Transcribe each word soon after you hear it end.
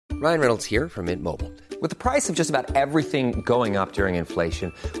Ryan Reynolds here from Mint Mobile. With the price of just about everything going up during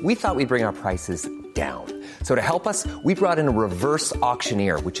inflation, we thought we'd bring our prices down. So to help us, we brought in a reverse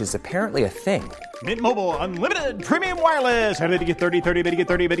auctioneer, which is apparently a thing. Mint Mobile Unlimited Premium Wireless. How to get 30, 30, bit to get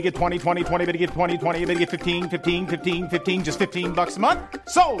 30, bit to get 20, 20, 20, bit to get 20, 20, bit to get 15, 15, 15, 15, just $15 a month?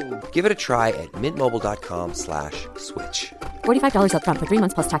 Sold! Give it a try at mintmobile.com/switch. $45 up front for 3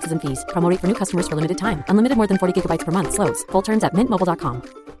 months plus taxes and fees. Promo rate for new customers for limited time. Unlimited more than 40 gigabytes per month. Slows full terms at mintmobile.com.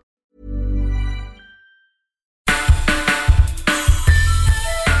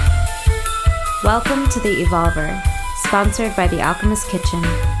 Welcome to The Evolver, sponsored by The Alchemist Kitchen,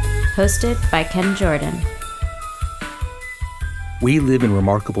 hosted by Ken Jordan. We live in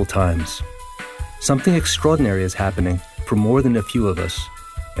remarkable times. Something extraordinary is happening for more than a few of us,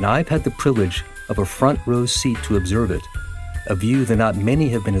 and I've had the privilege of a front row seat to observe it, a view that not many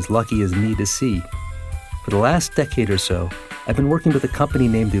have been as lucky as me to see. For the last decade or so, I've been working with a company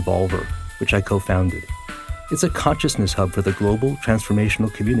named Evolver, which I co-founded. It's a consciousness hub for the global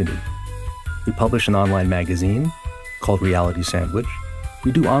transformational community. We publish an online magazine called Reality Sandwich.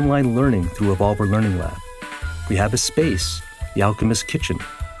 We do online learning through Evolver Learning Lab. We have a space, the Alchemist Kitchen,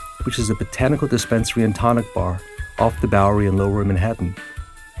 which is a botanical dispensary and tonic bar off the Bowery in Lower Manhattan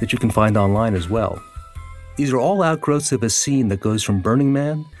that you can find online as well. These are all outgrowths of a scene that goes from Burning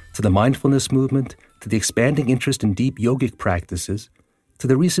Man to the mindfulness movement to the expanding interest in deep yogic practices to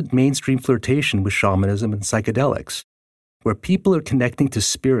the recent mainstream flirtation with shamanism and psychedelics, where people are connecting to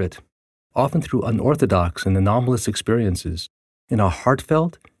spirit, often through unorthodox and anomalous experiences, in a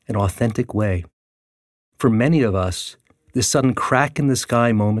heartfelt and authentic way. For many of us, this sudden crack in the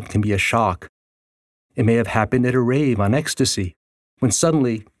sky moment can be a shock. It may have happened at a rave on ecstasy, when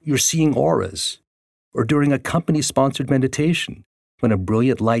suddenly you're seeing auras, or during a company-sponsored meditation, when a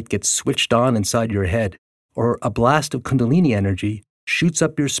brilliant light gets switched on inside your head, or a blast of Kundalini energy shoots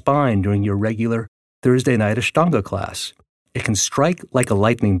up your spine during your regular Thursday night Ashtanga class. It can strike like a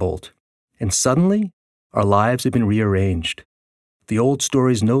lightning bolt. And suddenly, our lives have been rearranged. The old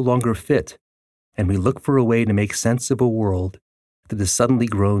stories no longer fit, and we look for a way to make sense of a world that has suddenly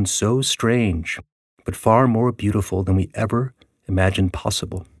grown so strange, but far more beautiful than we ever imagined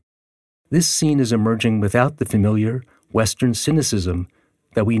possible. This scene is emerging without the familiar Western cynicism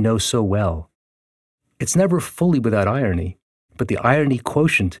that we know so well. It's never fully without irony, but the irony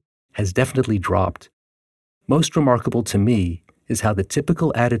quotient has definitely dropped. Most remarkable to me is how the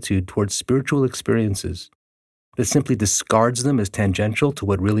typical attitude towards spiritual experiences that simply discards them as tangential to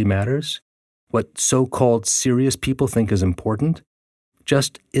what really matters, what so-called serious people think is important,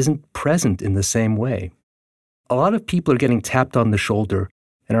 just isn't present in the same way. A lot of people are getting tapped on the shoulder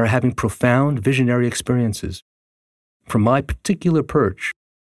and are having profound visionary experiences. From my particular perch,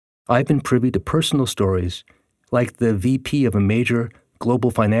 I've been privy to personal stories like the VP of a major global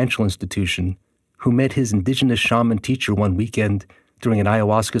financial institution who met his indigenous shaman teacher one weekend during an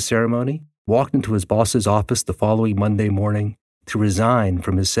ayahuasca ceremony, walked into his boss's office the following Monday morning to resign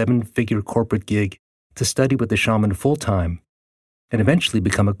from his 7-figure corporate gig to study with the shaman full-time, and eventually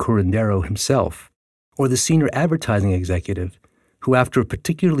become a curandero himself. Or the senior advertising executive who, after a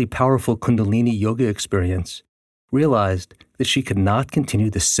particularly powerful Kundalini yoga experience, realized that she could not continue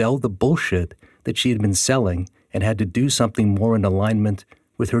to sell the bullshit that she had been selling and had to do something more in alignment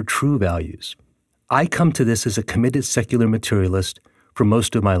with her true values. I come to this as a committed secular materialist for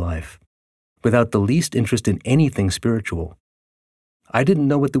most of my life, without the least interest in anything spiritual. I didn't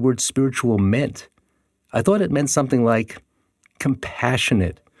know what the word spiritual meant. I thought it meant something like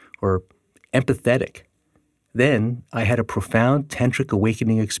compassionate or empathetic. Then I had a profound tantric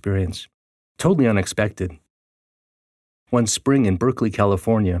awakening experience, totally unexpected. One spring in Berkeley,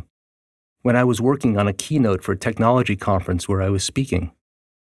 California, when I was working on a keynote for a technology conference where I was speaking.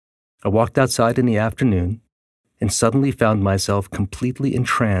 I walked outside in the afternoon and suddenly found myself completely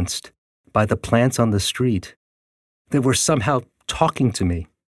entranced by the plants on the street that were somehow talking to me.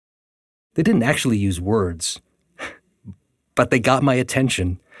 They didn't actually use words, but they got my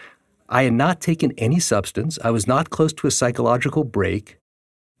attention. I had not taken any substance. I was not close to a psychological break.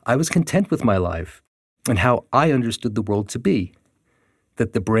 I was content with my life and how I understood the world to be,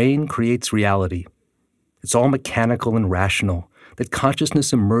 that the brain creates reality. It's all mechanical and rational, that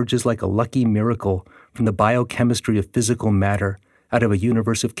consciousness emerges like a lucky miracle from the biochemistry of physical matter out of a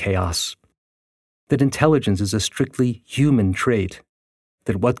universe of chaos, that intelligence is a strictly human trait,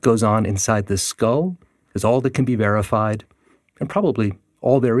 that what goes on inside the skull is all that can be verified, and probably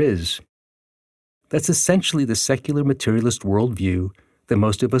all there is. That's essentially the secular materialist worldview that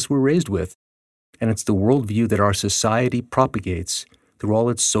most of us were raised with, and it's the worldview that our society propagates through all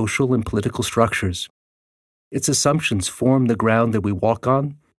its social and political structures. Its assumptions form the ground that we walk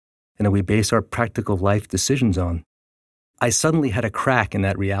on and that we base our practical life decisions on. I suddenly had a crack in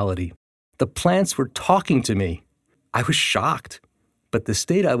that reality. The plants were talking to me. I was shocked, but the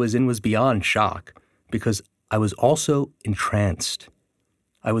state I was in was beyond shock because I was also entranced.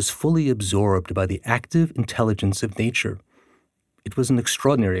 I was fully absorbed by the active intelligence of nature. It was an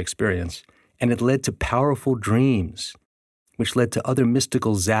extraordinary experience, and it led to powerful dreams, which led to other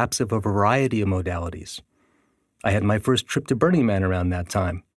mystical zaps of a variety of modalities. I had my first trip to Burning Man around that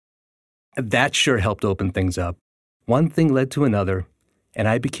time. That sure helped open things up. One thing led to another, and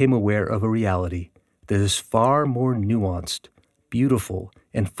I became aware of a reality that is far more nuanced, beautiful,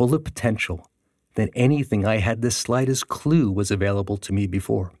 and full of potential than anything I had the slightest clue was available to me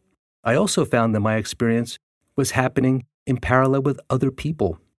before. I also found that my experience was happening in parallel with other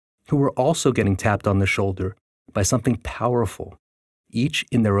people who were also getting tapped on the shoulder by something powerful, each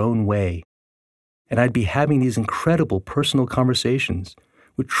in their own way. And I'd be having these incredible personal conversations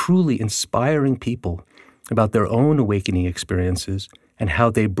with truly inspiring people about their own awakening experiences and how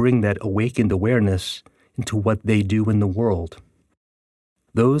they bring that awakened awareness into what they do in the world.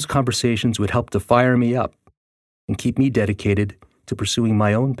 Those conversations would help to fire me up and keep me dedicated to pursuing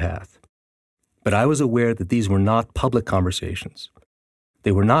my own path. But I was aware that these were not public conversations.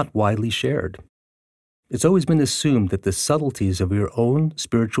 They were not widely shared. It's always been assumed that the subtleties of your own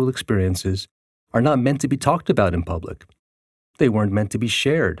spiritual experiences are not meant to be talked about in public. They weren't meant to be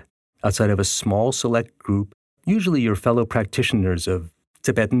shared outside of a small select group, usually your fellow practitioners of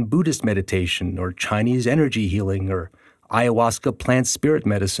Tibetan Buddhist meditation or Chinese energy healing or ayahuasca plant spirit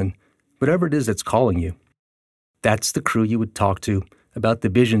medicine, whatever it is that's calling you. That's the crew you would talk to about the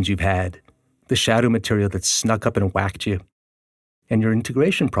visions you've had, the shadow material that snuck up and whacked you, and your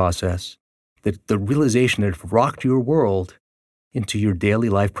integration process, the realization that it rocked your world into your daily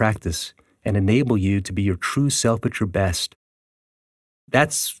life practice and enable you to be your true self at your best.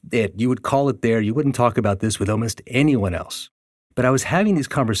 That's it. You would call it there. You wouldn't talk about this with almost anyone else. But I was having these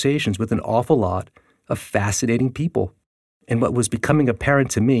conversations with an awful lot of fascinating people. And what was becoming apparent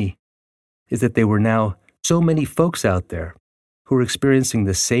to me is that there were now so many folks out there who are experiencing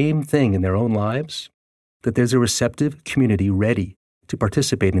the same thing in their own lives that there's a receptive community ready to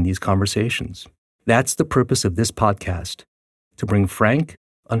participate in these conversations. That's the purpose of this podcast, to bring frank,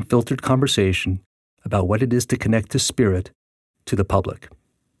 unfiltered conversation about what it is to connect to spirit to the public.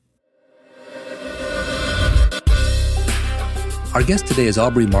 Our guest today is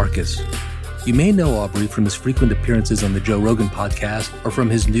Aubrey Marcus. You may know Aubrey from his frequent appearances on the Joe Rogan podcast or from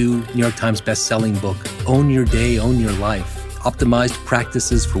his new New York Times best-selling book, Own Your Day, Own Your Life, Optimized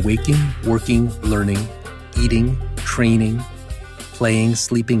Practices for Waking, Working, Learning, Eating, Training, Playing,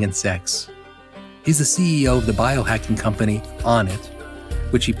 Sleeping, and Sex. He's the CEO of the biohacking company On It,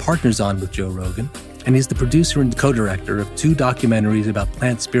 which he partners on with Joe Rogan, and he's the producer and co-director of 2 documentaries about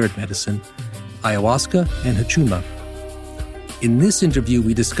plant spirit medicine, Ayahuasca and Hachuma. In this interview,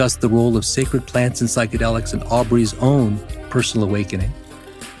 we discuss the role of sacred plants and psychedelics in Aubrey's own personal awakening,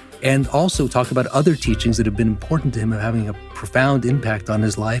 and also talk about other teachings that have been important to him of having a profound impact on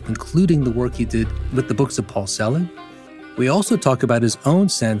his life, including the work he did with the books of Paul Selig. We also talk about his own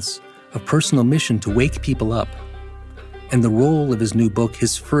sense of personal mission to wake people up, and the role of his new book,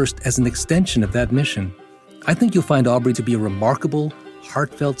 his first, as an extension of that mission. I think you'll find Aubrey to be a remarkable,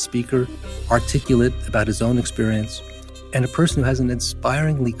 heartfelt speaker, articulate about his own experience, and a person who has an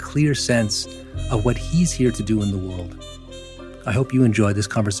inspiringly clear sense of what he's here to do in the world. I hope you enjoyed this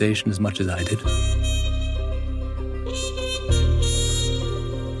conversation as much as I did.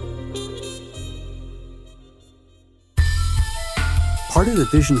 Part of the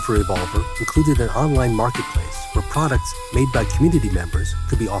vision for Evolver included an online marketplace where products made by community members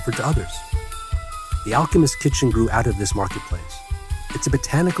could be offered to others. The Alchemist Kitchen grew out of this marketplace. It's a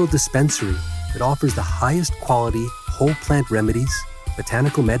botanical dispensary that offers the highest quality whole plant remedies,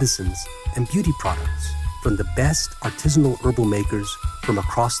 botanical medicines, and beauty products from the best artisanal herbal makers from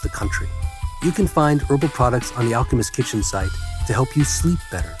across the country. You can find herbal products on the Alchemist Kitchen site to help you sleep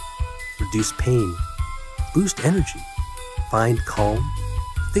better, reduce pain, boost energy, find calm,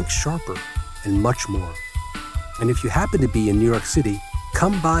 think sharper, and much more. And if you happen to be in New York City,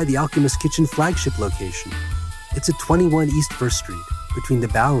 come by the Alchemist Kitchen flagship location. It's at 21 East 1st Street, between the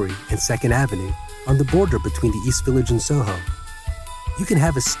Bowery and 2nd Avenue, on the border between the East Village and Soho. You can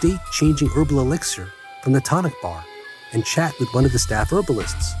have a state-changing herbal elixir from the Tonic Bar and chat with one of the staff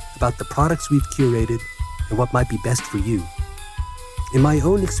herbalists about the products we've curated and what might be best for you. In my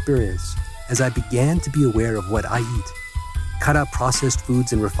own experience, as I began to be aware of what I eat, cut out processed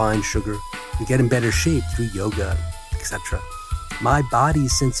foods and refined sugar, and get in better shape through yoga, etc., my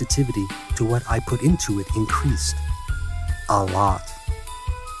body's sensitivity to what I put into it increased a lot.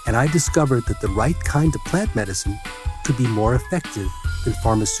 and I discovered that the right kind of plant medicine could be more effective than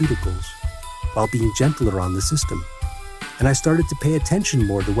pharmaceuticals while being gentler on the system. And I started to pay attention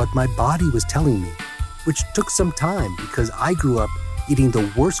more to what my body was telling me, which took some time because I grew up eating the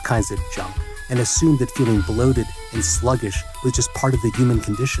worst kinds of junk and assumed that feeling bloated and sluggish was just part of the human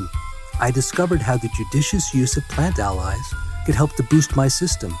condition. I discovered how the judicious use of plant allies could help to boost my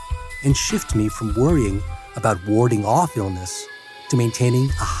system and shift me from worrying about warding off illness to maintaining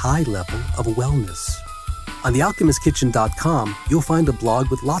a high level of wellness. On thealchemistKitchen.com, you'll find a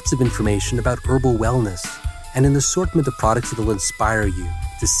blog with lots of information about herbal wellness and an assortment of products that will inspire you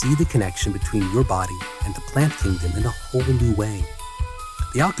to see the connection between your body and the plant kingdom in a whole new way.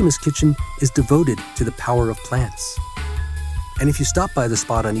 The Alchemist Kitchen is devoted to the power of plants. And if you stop by the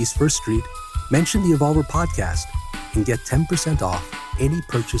spot on East 1st Street, mention the Evolver podcast and get 10% off any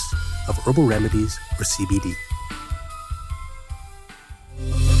purchase of herbal remedies or CBD.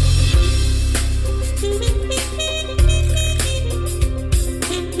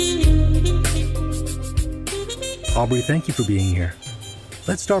 Aubrey, thank you for being here.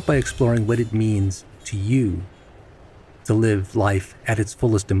 Let's start by exploring what it means to you to live life at its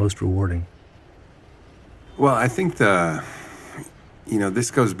fullest and most rewarding. Well, I think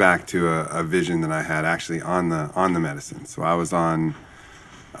this goes back to a vision that I had actually on the medicine. So I was on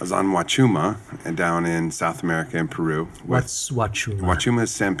Huachuma and down in South America in Peru. What's Huachuma? Huachuma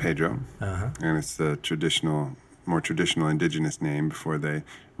is San Pedro, and it's the more traditional indigenous name before they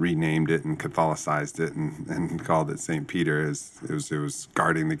renamed it and Catholicized it and called it St. Peter. It was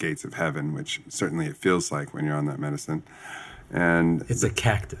guarding the gates of heaven, which certainly it feels like when you're on that medicine. And it's a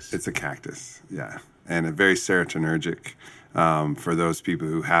cactus. It's a cactus, yeah, and a very serotonergic. For those people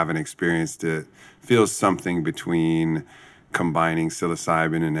who haven't experienced it, feels something between combining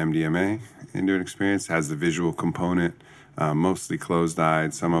psilocybin and MDMA into an experience. Has the visual component, mostly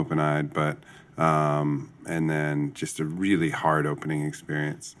closed-eyed, some open-eyed, but and then just a really hard opening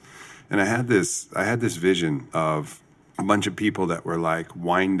experience. And I had this vision of a bunch of people that were like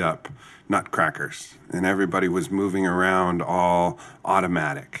wind up nutcrackers, and everybody was moving around all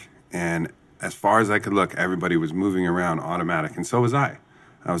automatic. And as far as I could look, everybody was moving around automatic, and so was I.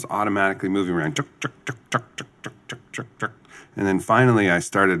 I was automatically moving around, tuk, tuk, tuk, tuk, tuk, tuk, tuk, tuk, tuk. And then finally I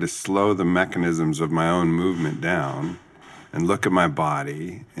started to slow the mechanisms of my own movement down and look at my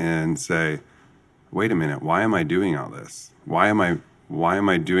body and say, wait a minute, why am I doing all this? Why am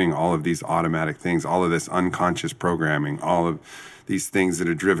I doing all of these automatic things, all of this unconscious programming, all of these things that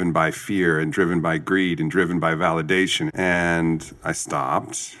are driven by fear and driven by greed and driven by validation? And I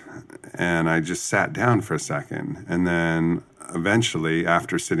stopped and I just sat down for a second. And then eventually,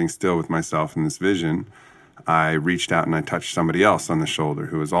 after sitting still with myself in this vision, I reached out and I touched somebody else on the shoulder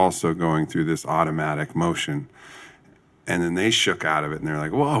who was also going through this automatic motion. And then they shook out of it and they're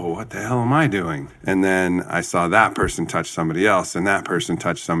like, whoa, what the hell am I doing? And then I saw that person touch somebody else, and that person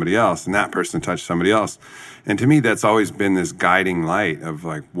touched somebody else, and that person touched somebody else. And to me, that's always been this guiding light of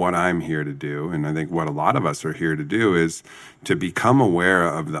like what I'm here to do. And I think what a lot of us are here to do is to become aware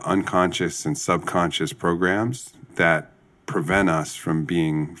of the unconscious and subconscious programs that prevent us from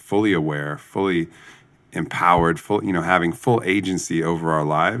being fully aware, fully empowered, having full agency over our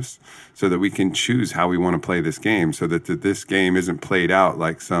lives, so that we can choose how we want to play this game, so that this game isn't played out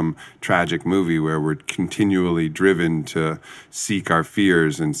like some tragic movie where we're continually driven to seek our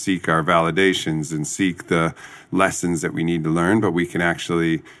fears and seek our validations and seek the lessons that we need to learn, but we can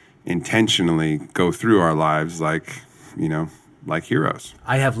actually intentionally go through our lives like heroes.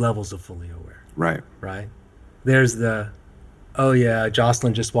 I have levels of fully aware. Right. There's oh yeah,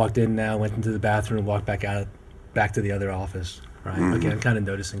 Jocelyn just walked in now, went into the bathroom, walked back to the other office, right? Mm-hmm. Again, kind of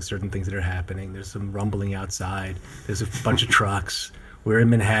noticing certain things that are happening. There's some rumbling outside. There's a bunch of trucks. We're in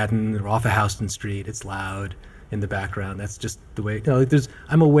Manhattan. We're off of Houston Street. It's loud in the background. That's just the way,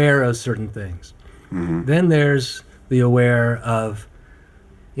 I'm aware of certain things. Mm-hmm. Then there's the aware of,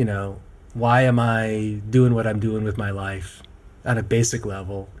 why am I doing what I'm doing with my life on a basic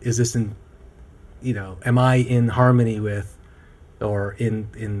level? Is this am I in harmony with, or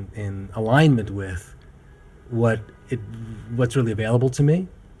in alignment with what's really available to me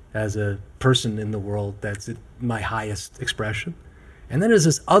as a person in the world that's my highest expression? And then there's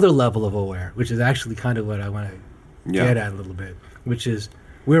this other level of aware, which is actually kind of what I want to get at a little bit, which is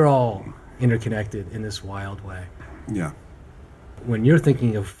we're all interconnected in this wild way. Yeah. When you're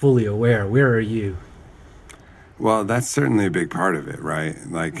thinking of fully aware, where are you? Well, that's certainly a big part of it, right?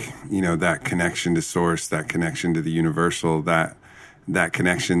 Like, that connection to source, that connection to the universal, that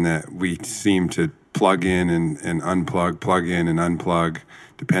connection that we seem to plug in and unplug, plug in and unplug,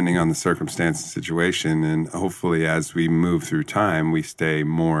 depending on the circumstance and situation. And hopefully as we move through time, we stay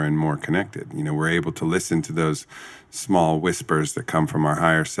more and more connected. You know, we're able to listen to those small whispers that come from our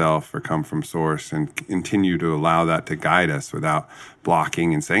higher self or come from source and continue to allow that to guide us without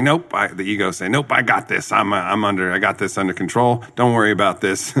blocking and saying, nope, the ego saying, nope, I got this. I got this under control. Don't worry about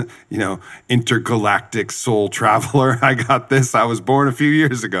this. You know, intergalactic soul traveler. I got this. I was born a few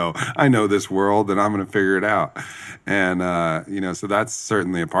years ago. I know this world and I'm going to figure it out. And, you know, so that's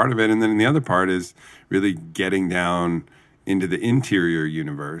certainly a part of it. And then the other part is really getting down into the interior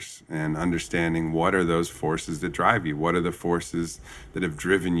universe and understanding what are those forces that drive you? What are the forces that have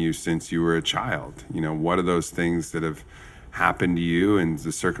driven you since you were a child? You know, what are those things that have happened to you and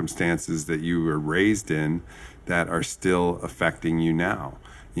the circumstances that you were raised in that are still affecting you now?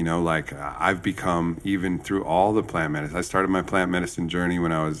 You know, like I've become, even through all the plant medicine, I started my plant medicine journey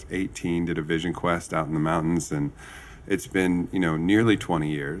when I was 18, did a vision quest out in the mountains, and it's been, you know, nearly 20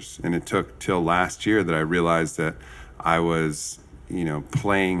 years. And it took till last year that I realized that I was, you know,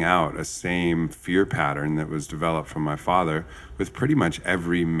 playing out a same fear pattern that was developed from my father with pretty much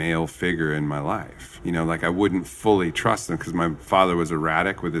every male figure in my life. You know, like I wouldn't fully trust them because my father was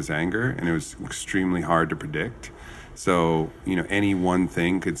erratic with his anger and it was extremely hard to predict. So, you know, any one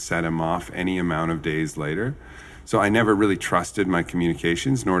thing could set him off any amount of days later. So I never really trusted my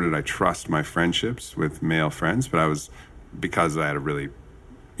communications, nor did I trust my friendships with male friends. But because I had a really,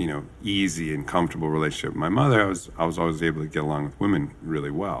 you know, easy and comfortable relationship with my mother, I was always able to get along with women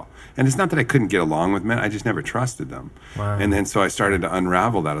really well. And it's not that I couldn't get along with men, I just never trusted them. Wow. And then so I started to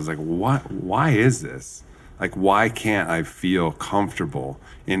unravel that. I was like, why is this? Like, why can't I feel comfortable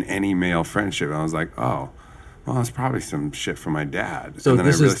in any male friendship? And I was like, oh, well, it's probably some shit from my dad. So and then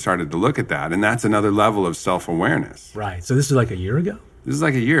I really started to look at that. And that's another level of self-awareness. Right. So this is like a year ago? This is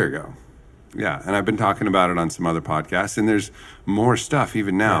like a year ago. Yeah, and I've been talking about it on some other podcasts, and there's more stuff.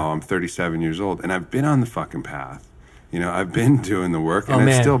 Even now, I'm 37 years old, and I've been on the fucking path. You know, I've been doing the work, and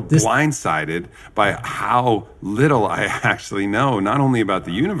I'm still blindsided by how little I actually know, not only about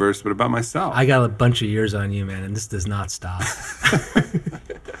the universe, but about myself. I got a bunch of years on you, man, and this does not stop.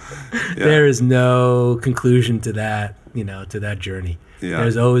 There is no conclusion to that, you know, to that journey. Yeah.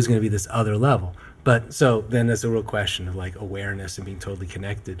 There's always going to be this other level. But so then there's a real question of like awareness and being totally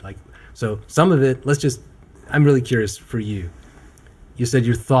connected. Like, so some of it, I'm really curious for you. You said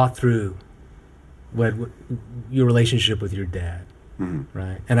you thought through what your relationship with your dad,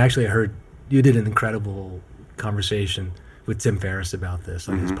 right? And actually I heard you did an incredible conversation with Tim Ferriss about this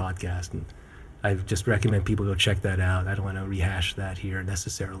on his podcast. And I just recommend people go check that out. I don't want to rehash that here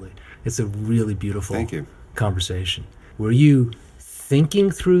necessarily. It's a really beautiful conversation. Were you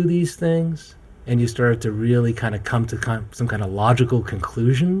thinking through these things and you started to really kind of come to some kind of logical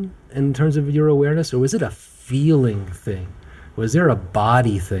conclusion in terms of your awareness? Or was it a feeling thing? Was there a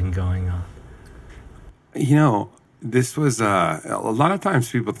body thing going on? You know, this was a lot of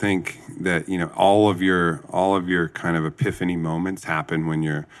times people think that, you know, all of your kind of epiphany moments happen when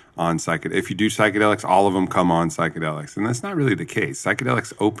you're on psychedelics. If you do psychedelics, all of them come on psychedelics. And that's not really the case.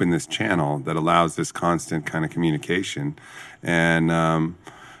 Psychedelics open this channel that allows this constant kind of communication. And,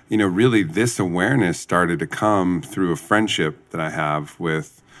 you know, really this awareness started to come through a friendship that I have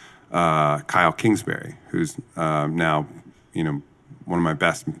with Kyle Kingsbury, who's now, you know, one of my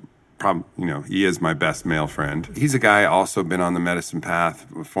best, you know, he is my best male friend. He's a guy also been on the medicine path,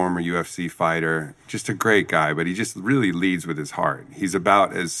 a former UFC fighter, just a great guy, but he just really leads with his heart. He's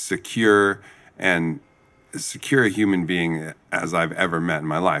about as secure a human being as I've ever met in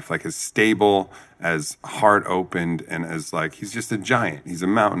my life, like as stable, as heart opened, and as like, he's just a giant. He's a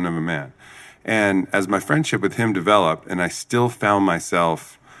mountain of a man. And as my friendship with him developed and I still found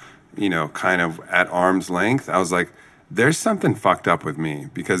myself, you know, kind of at arm's length, I was like, there's something fucked up with me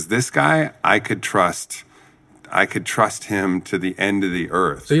because this guy, I could trust him to the end of the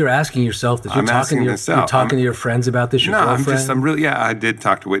earth. So you're asking yourself that you're talking to your friends about this, your girlfriend? I did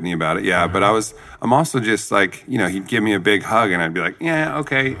talk to Whitney about it, yeah. But I'm also just like, you know, he'd give me a big hug and I'd be like, yeah,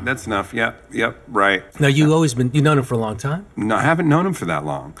 okay, that's enough. Yep, right. Now, you've known him for a long time? No, I haven't known him for that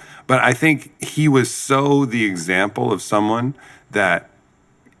long. But I think he was so the example of someone that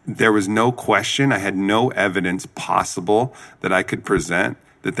there was no question, I had no evidence possible that I could present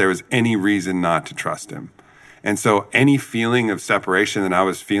that there was any reason not to trust him. And so any feeling of separation that I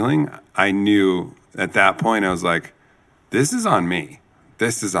was feeling, I knew at that point, I was like, this is on me.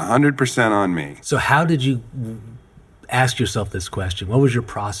 This is 100% on me. So how did you ask yourself this question? What was your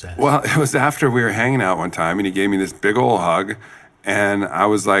process? Well, it was after we were hanging out one time and he gave me this big old hug and I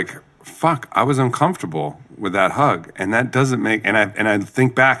was like, fuck, I was uncomfortable with that hug. And that doesn't make, and I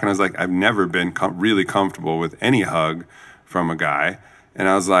think back and I was like, I've never been really comfortable with any hug from a guy. And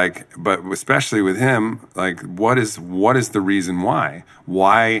I was like, but especially with him, like, what is the reason why?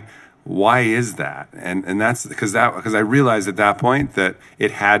 Why is that? And that's because I realized at that point that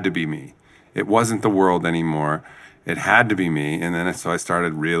it had to be me. It wasn't the world anymore. It had to be me. And then so I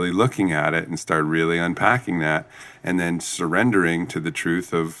started really looking at it and started really unpacking that, and then surrendering to the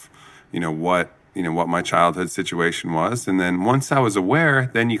truth of, what my childhood situation was. And then once I was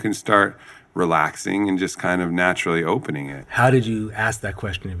aware, then you can start relaxing and just kind of naturally opening it. How did you ask that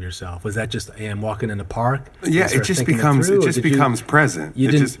question of yourself? Was that just, hey, I'm walking in the park? Yeah, it just becomes present.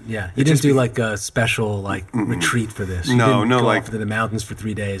 You didn't do like a special retreat for this. You didn't go off into the mountains for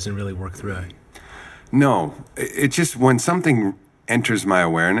 3 days and really work through it. No, it just, when something enters my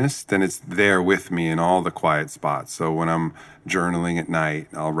awareness, then it's there with me in all the quiet spots. So when I'm journaling at night,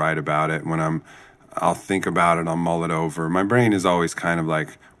 I'll write about it. When I'll think about it, I'll mull it over. My brain is always kind of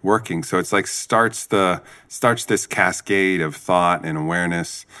like working. So it's like starts this cascade of thought and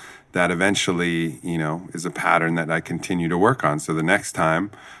awareness that eventually, is a pattern that I continue to work on. So the next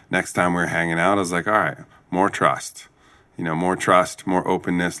time we're hanging out, I was like, all right, more trust. More trust, more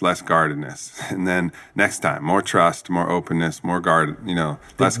openness, less guardedness. And then next time, more trust, more openness, more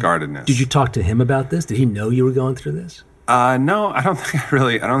less guardedness. Did you talk to him about this? Did he know you were going through this? No, I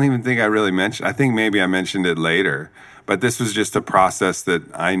don't even think I really mentioned. I think maybe I mentioned it later, but this was just a process that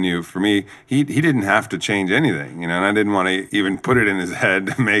I knew for me. He didn't have to change anything, and I didn't want to even put it in his head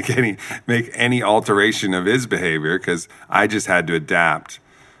to make any alteration of his behavior, because I just had to adapt.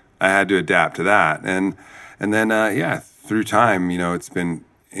 I had to adapt to that. And then, through time, it's been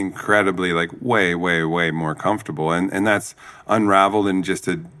incredibly way, way, way more comfortable. And that's unraveled in just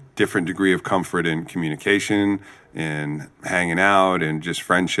a different degree of comfort in communication, in hanging out, and just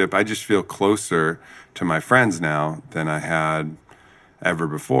friendship. I just feel closer to my friends now than I had ever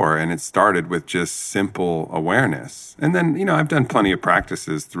before. And it started with just simple awareness. And then, I've done plenty of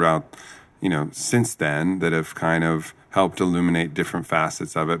practices throughout, since then that have kind of helped illuminate different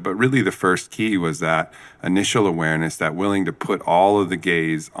facets of it. But really the first key was that initial awareness, that willing to put all of the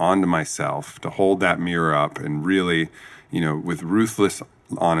gaze onto myself, to hold that mirror up and really, with ruthless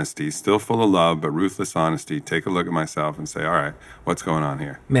honesty, still full of love, but ruthless honesty, take a look at myself and say, all right, what's going on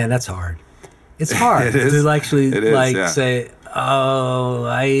here? Man, that's hard. It's hard to actually say, oh,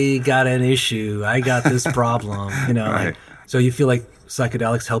 I got an issue. I got this problem, Right. So you feel like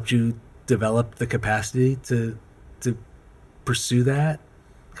psychedelics helped you develop the capacity to pursue that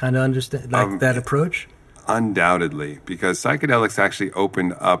kind of understand, that approach? Undoubtedly, because psychedelics actually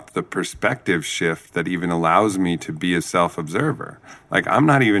opened up the perspective shift that even allows me to be a self-observer. I'm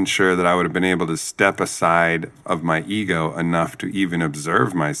not even sure that I would have been able to step aside of my ego enough to even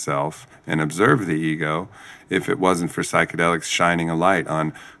observe myself and observe the ego if it wasn't for psychedelics shining a light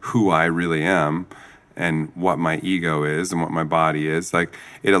on who I really am and what my ego is and what my body is.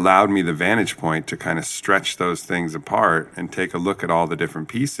 It allowed me the vantage point to kind of stretch those things apart and take a look at all the different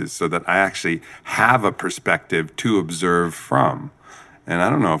pieces so that I actually have a perspective to observe from. And I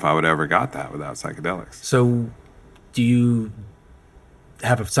don't know if I would ever got that without psychedelics. So do you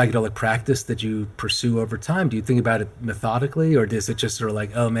have a psychedelic practice that you pursue over time? Do you think about it methodically, or is it just sort of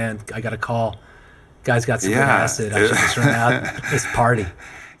like, oh man, I got a call, guy's got some good acid, I should just run out this party?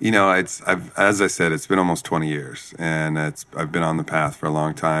 As I said, it's been almost 20 years, and I've been on the path for a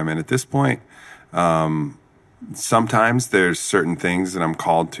long time. And at this point, sometimes there's certain things that I'm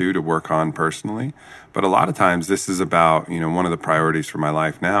called to work on personally, but a lot of times this is about, one of the priorities for my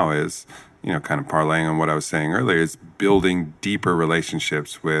life now is, kind of parlaying on what I was saying earlier, is building deeper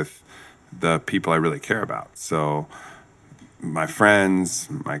relationships with the people I really care about. So my friends,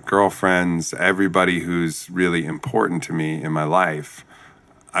 my girlfriends, everybody who's really important to me in my life,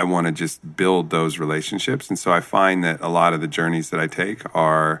 I want to just build those relationships. And so I find that a lot of the journeys that I take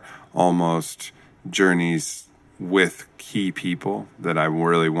are almost journeys with key people that I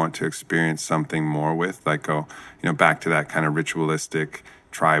really want to experience something more with, go, back to that kind of ritualistic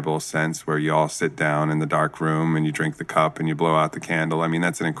tribal sense where you all sit down in the dark room and you drink the cup and you blow out the candle. I mean,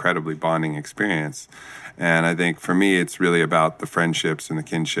 that's an incredibly bonding experience. And I think for me, it's really about the friendships and the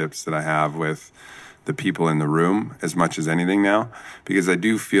kinships that I have with the people in the room as much as anything now, because I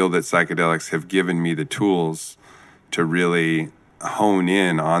do feel that psychedelics have given me the tools to really hone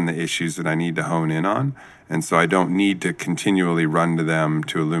in on the issues that I need to hone in on. And so I don't need to continually run to them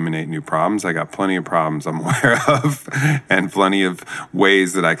to illuminate new problems. I got plenty of problems I'm aware of and plenty of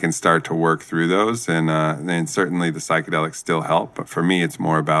ways that I can start to work through those. And certainly the psychedelics still help. But for me, it's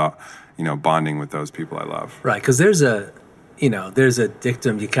more about, bonding with those people I love. Right, because there's a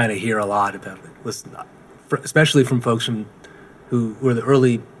dictum you kind of hear a lot about it. Listen, especially from folks who were the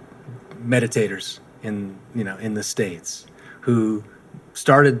early meditators in the States, who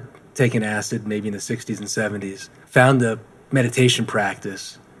started taking acid maybe in the 60s and 70s, found a meditation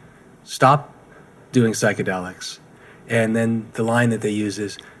practice, stopped doing psychedelics, and then the line that they use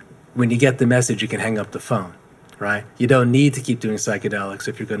is, when you get the message, you can hang up the phone, right? You don't need to keep doing psychedelics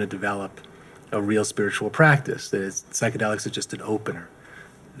if you're going to develop a real spiritual practice. Psychedelics is just an opener.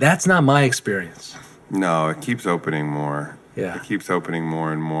 That's not my experience. No, it keeps opening more. Yeah. It keeps opening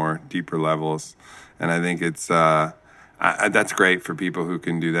more and more, deeper levels. And I think it's that's great for people who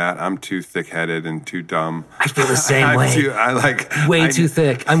can do that. I'm too thick-headed and too dumb. I feel the same way. Too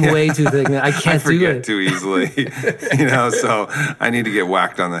thick. I'm way too thick. I can't do it. I forget too easily. So I need to get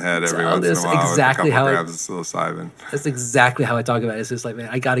whacked on the head every once in a while with a couple grams of psilocybin. That's exactly how I talk about it. It's just like, man,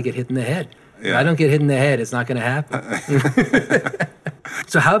 I got to get hit in the head. Yeah. If I don't get hit in the head, it's not going to happen.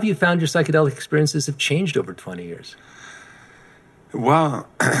 So how have you found your psychedelic experiences have changed over 20 years? Well,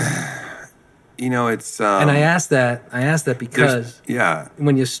 it's... and I ask that because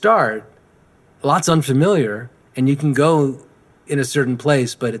when you start, a lot's unfamiliar, and you can go in a certain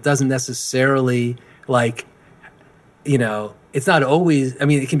place, but it doesn't necessarily, it's not always...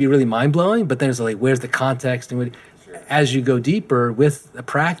 it can be really mind-blowing, but then it's like, where's the context? And as you go deeper with the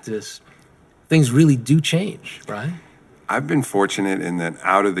practice, things really do change, right? I've been fortunate in that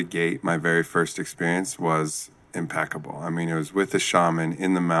out of the gate, my very first experience was impeccable. It was with a shaman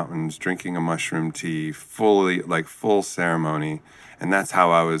in the mountains, drinking a mushroom tea, full ceremony, and that's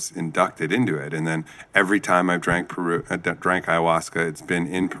how I was inducted into it. And then every time I've drank ayahuasca, it's been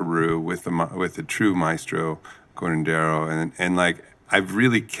in Peru with the true maestro curandero, and I've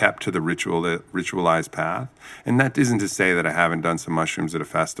really kept to the ritualized path. And that isn't to say that I haven't done some mushrooms at a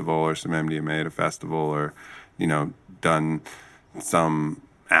festival or some MDMA at a festival or, done some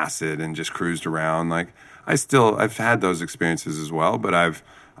acid and just cruised around. I've had those experiences as well, but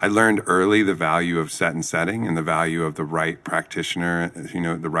I learned early the value of set and setting and the value of the right practitioner,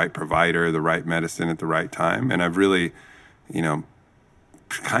 the right provider, the right medicine at the right time. And I've really,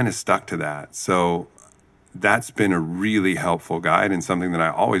 kind of stuck to that. So that's been a really helpful guide and something that I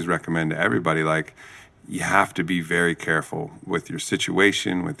always recommend to everybody. You have to be very careful with your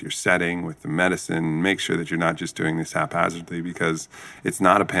situation, with your setting, with the medicine. Make sure that you're not just doing this haphazardly, because it's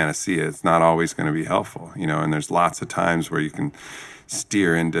not a panacea. It's not always going to be helpful, and there's lots of times where you can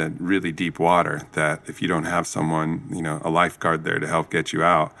steer into really deep water that if you don't have someone, a lifeguard there to help get you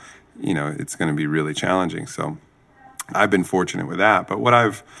out, it's going to be really challenging. So I've been fortunate with that. But what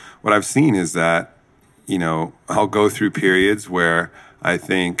I've seen is that, I'll go through periods where I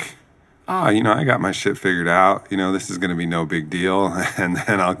think, I got my shit figured out. This is going to be no big deal. And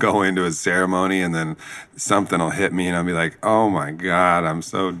then I'll go into a ceremony and then something will hit me and I'll be like, oh my God, I'm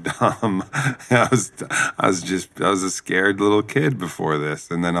so dumb. I was a scared little kid before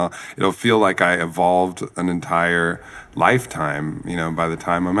this. And then it'll feel like I evolved an entire lifetime, by the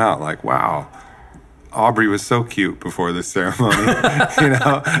time I'm out. Wow, Aubrey was so cute before this ceremony,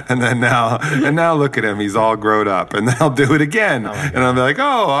 and then now look at him, he's all grown up, and then I'll do it again, and I'll be like,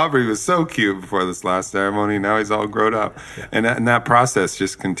 oh, Aubrey was so cute before this last ceremony, now he's all grown up, and that process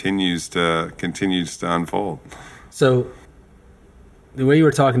just continues to unfold. So, the way you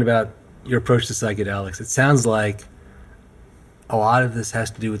were talking about your approach to psychedelics, it sounds like a lot of this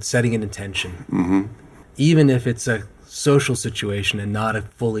has to do with setting an intention, even if it's a social situation and not a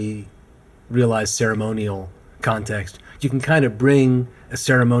fully realized ceremonial context. You can kind of bring a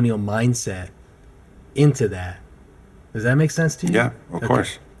ceremonial mindset into that. Does that make sense to you? Yeah, of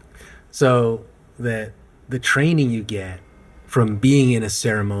course. So that the training you get from being in a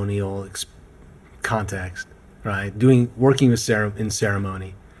ceremonial context, right? Working with in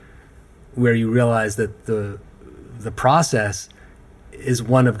ceremony, where you realize that the process is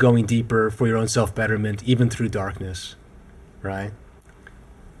one of going deeper for your own self-betterment, even through darkness, right?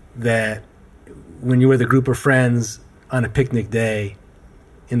 That when you're with a group of friends on a picnic day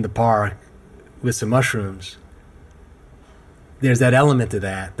in the park with some mushrooms, there's that element to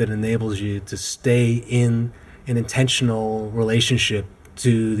that enables you to stay in an intentional relationship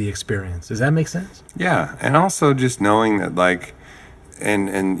to the experience. Does that make sense? Yeah, and also just knowing that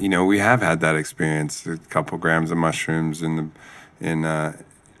and we have had that experience, a couple grams of mushrooms in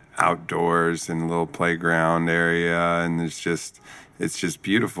outdoors in a little playground area, and it's just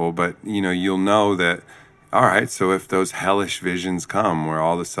beautiful. But you'll know that, all right, so if those hellish visions come where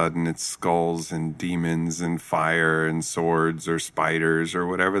all of a sudden it's skulls and demons and fire and swords or spiders or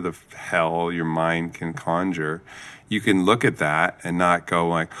whatever the hell your mind can conjure, you can look at that and not go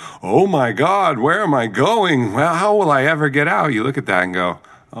like, oh my God, where am I going? Well, how will I ever get out? You look at that and go,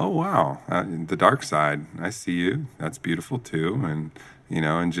 oh wow, the dark side, I see you. That's beautiful too. And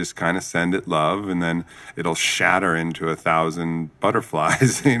and just kind of send it love, and then it'll shatter into 1,000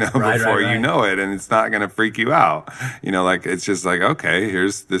 butterflies, before you know it, and it's not going to freak you out. Like it's just like, okay,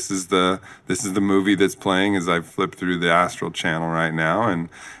 this is the movie that's playing as I flip through the astral channel right now, and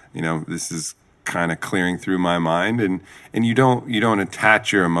this is kind of clearing through my mind, and you don't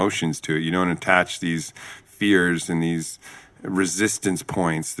attach your emotions to it. You don't attach these fears and these resistance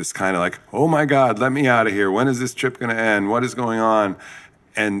points, this kind of like, oh my God, let me out of here. When is this trip going to end? What is going on?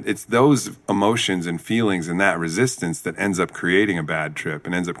 And it's those emotions and feelings and that resistance that ends up creating a bad trip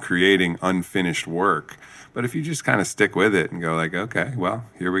and ends up creating unfinished work. But if you just kind of stick with it and go like, okay, well,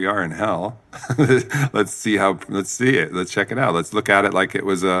 here we are in hell. Let's see it. Let's check it out. Let's look at it like it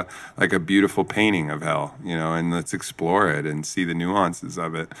was a beautiful painting of hell, and let's explore it and see the nuances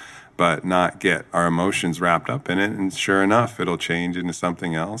of it, but not get our emotions wrapped up in it. And sure enough, it'll change into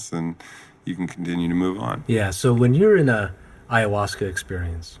something else and you can continue to move on. Yeah. So when you're in a ayahuasca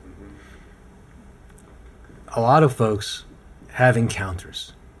experience, a lot of folks have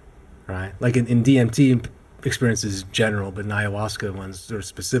encounters, right? Like in DMT experiences in general, but in ayahuasca ones sort of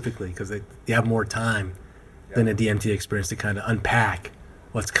specifically, because they have more time than a DMT experience to kind of unpack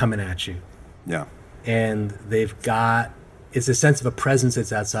what's coming at you. Yeah. And it's a sense of a presence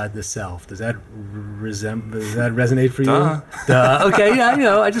that's outside the self. Does that resonate for you? Duh. Okay,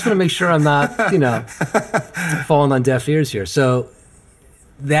 yeah, I just want to make sure I'm not, falling on deaf ears here. So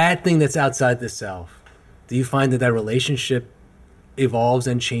that thing that's outside the self, do you find that relationship evolves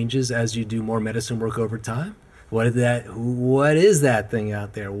and changes as you do more medicine work over time? What is that thing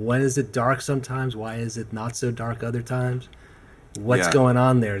out there? When is it dark sometimes? Why is it not so dark other times? What's going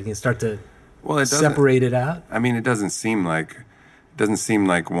on there? You can start to separate it out. I mean, it doesn't seem like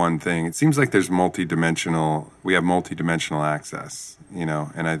one thing. It seems like we have multidimensional access,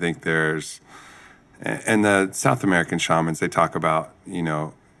 and I think and the South American shamans, they talk about,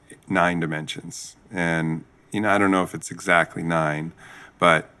 9 dimensions. And, I don't know if it's exactly 9,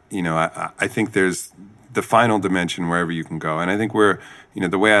 but, I think there's the final dimension wherever you can go. And I think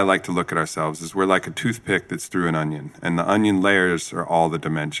the way I like to look at ourselves is we're like a toothpick that's through an onion, and the onion layers are all the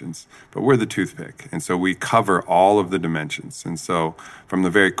dimensions, but we're the toothpick. And so we cover all of the dimensions. And so from the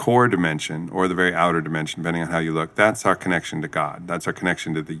very core dimension or the very outer dimension, depending on how you look, that's our connection to God. That's our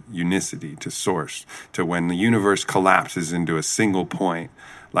connection to the unicity, to source, to when the universe collapses into a single point,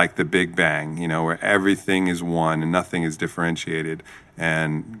 like the Big Bang, where everything is one and nothing is differentiated,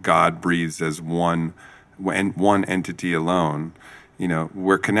 and God breathes as one entity alone.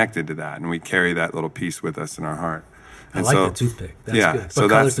 We're connected to that, and we carry that little piece with us in our heart. And I like the toothpick. That's good. What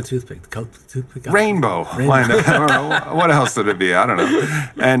color is the toothpick? The toothpick? Rainbow. I don't know. What else would it be? I don't know.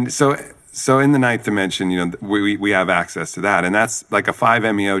 And so in the 9th dimension, we have access to that, and that's like a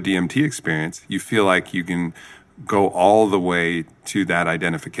 5-MeO DMT experience. You feel like you can go all the way to that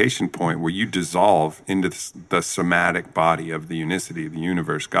identification point where you dissolve into the somatic body of the unicity, the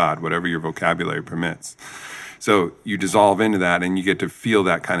universe, God, whatever your vocabulary permits. So you dissolve into that and you get to feel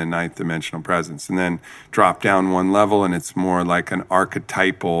that kind of 9th dimensional presence, and then drop down one level and it's more like an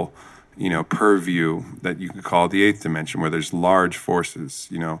archetypal, purview that you could call the 8th dimension, where there's large forces,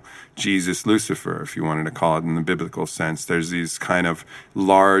 Jesus, Lucifer, if you wanted to call it in the biblical sense. There's these kind of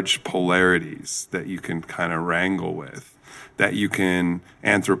large polarities that you can kind of wrangle with, that you can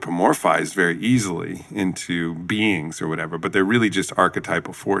anthropomorphize very easily into beings or whatever, but they're really just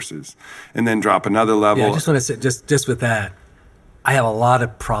archetypal forces. And then drop another level. Yeah, I just want to say, just with that, I have a lot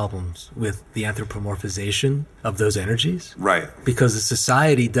of problems with the anthropomorphization of those energies. Right. Because the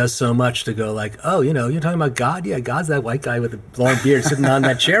society does so much to go like, oh, you're talking about God? Yeah, God's that white guy with the long beard sitting on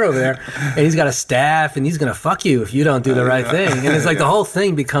that chair over there, and he's got a staff, and he's going to fuck you if you don't do the right thing. And it's like the whole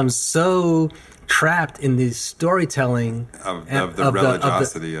thing becomes so trapped in the storytelling of the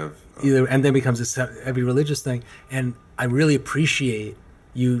religiosity of and then becomes this heavy religious thing. And I really appreciate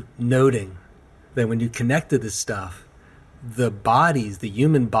you noting that when you connect to this stuff, the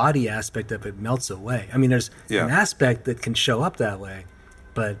human body aspect of it melts away. I mean, there's an aspect that can show up that way,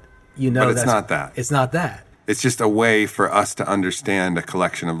 but it's not that. It's not that. It's just a way for us to understand a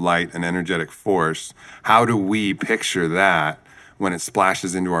collection of light and energetic force. How do we picture that when it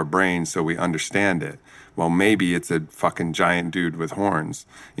splashes into our brain so we understand it? Well, maybe it's a fucking giant dude with horns.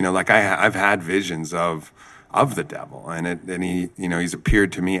 Like I've had visions of the devil, and he, he's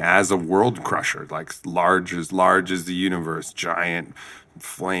appeared to me as a world crusher, like large as the universe, giant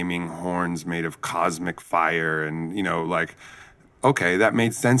flaming horns made of cosmic fire, and okay, that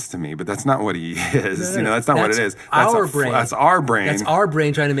made sense to me, but that's not what he is. That's not what it is. That's our brain. That's our brain. That's our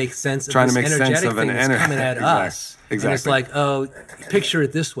brain trying to make sense of this energetic thing that's coming at us. Exactly. And it's like, oh, picture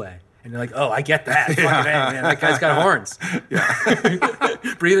it this way. And you're like, oh, I get that. Fucking A, man, that guy's got horns. Yeah.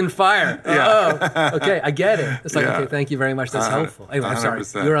 Breathing fire. Yeah. Oh, okay, I get it. It's like, Yeah. okay, thank you very much. That's helpful. Anyway, I'm sorry.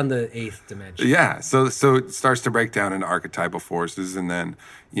 100%. You're on the 8th dimension. Yeah. So it starts to break down into archetypal forces, and then,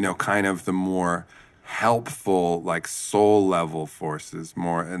 kind of the more helpful, like soul level forces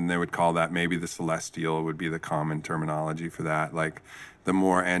more, and they would call that maybe the celestial would be the common terminology for that, like the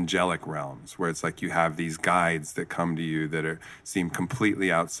more angelic realms, where it's like you have these guides that come to you that seem completely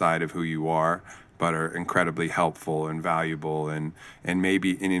outside of who you are, but are incredibly helpful and valuable, and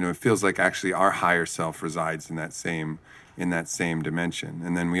maybe, and it feels like actually our higher self resides in that same dimension.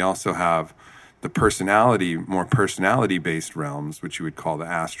 And then we also have the more personality-based realms, which you would call the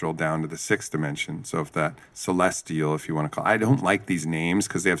astral, down to the 6th dimension. So if that celestial, if you want to call it, I don't like these names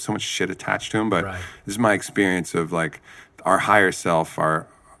because they have so much shit attached to them, but This is my experience of like our higher self,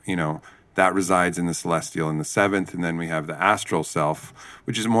 that resides in the celestial in the 7th, and then we have the astral self,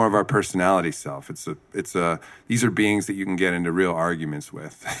 which is more of our personality self. These are beings that you can get into real arguments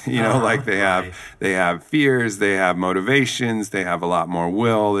with. Like they have fears, they have motivations, they have a lot more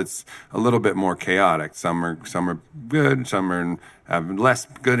will. It's a little bit more chaotic. Some are good, some have less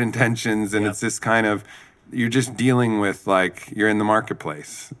good intentions, and it's this kind of, you're just dealing with, like, you're in the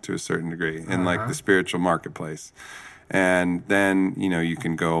marketplace to a certain degree, in like the spiritual marketplace. And then, you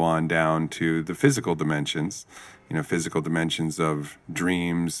can go on down to the physical dimensions, physical dimensions of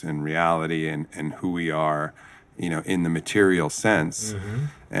dreams and reality and who we are, in the material sense. Mm-hmm.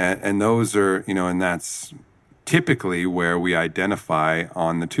 And those are, and that's typically where we identify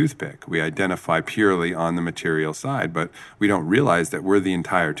on the toothpick. We identify purely on the material side, but we don't realize that we're the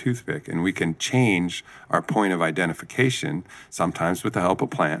entire toothpick, and we can change our point of identification, sometimes with the help of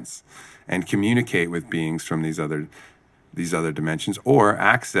plants, and communicate with beings from these other dimensions, or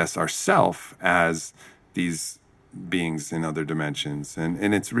access ourself as these beings in other dimensions.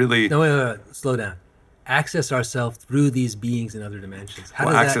 And it's really... No, wait. Slow down. Access ourselves through these beings in other dimensions.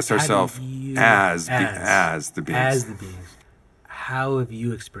 Access ourselves as the beings. As the beings. How have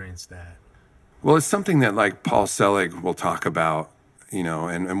you experienced that? Well, it's something that, like, Paul Selig will talk about,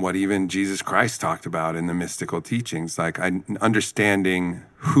 and what even Jesus Christ talked about in the mystical teachings, like understanding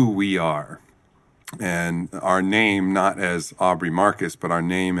who we are. And our name, not as Aubrey Marcus, but our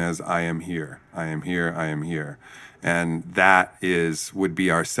name as I am here. I am here, I am here. And that would be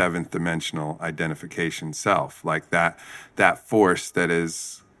our 7th dimensional identification self. Like that force that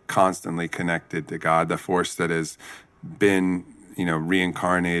is constantly connected to God, the force that has been,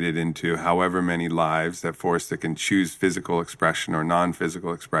 reincarnated into however many lives, that force that can choose physical expression or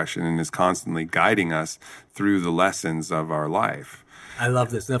non-physical expression and is constantly guiding us through the lessons of our life. I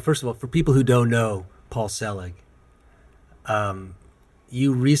love this. Now, first of all, for people who don't know Paul Selig,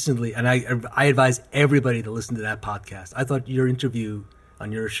 you recently, and I advise everybody to listen to that podcast. I thought your interview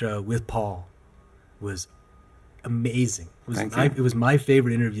on your show with Paul was amazing. It was my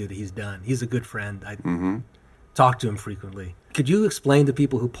favorite interview that he's done. He's a good friend. I talk to him frequently. Could you explain to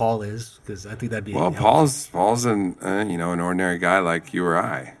people who Paul is? Because I think that'd be helpful. Paul's an ordinary guy like you or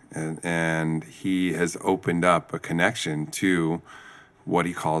I, and he has opened up a connection to what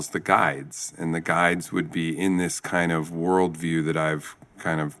he calls the guides. And the guides would be in this kind of worldview that I've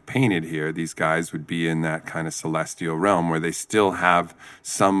kind of painted here. These guys would be in that kind of celestial realm where they still have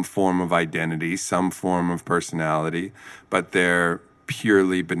some form of identity, some form of personality, but they're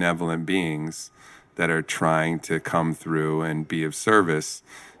purely benevolent beings that are trying to come through and be of service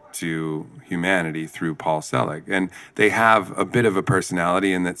to humanity through Paul Selig. And they have a bit of a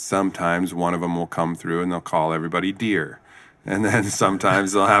personality in that sometimes one of them will come through and they'll call everybody dear. And then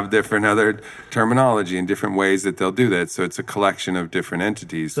sometimes they'll have different other terminology and different ways that they'll do that. So it's a collection of different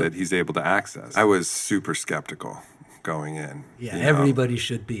entities that he's able to access. I was super skeptical going in. Yeah, everybody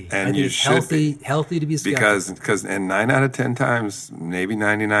should be. And I think it's healthy to be skeptical. Because 9 out of 10 times, maybe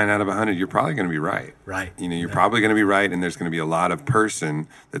 99 out of 100, you're probably going to be right. Right. You're probably going to be right, and there's going to be a lot of person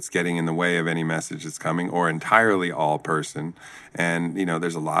that's getting in the way of any message that's coming, or entirely all person. And,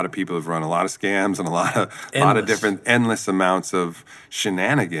 there's a lot of people who've run a lot of scams and a lot of different endless amounts of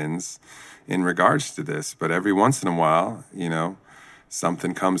shenanigans in regards to this. But every once in a while,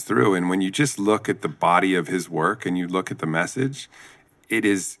 something comes through. And when you just look at the body of his work and you look at the message, it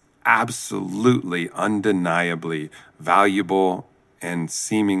is absolutely, undeniably valuable and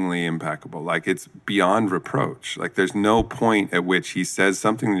seemingly impeccable. Like, it's beyond reproach. Like, there's no point at which he says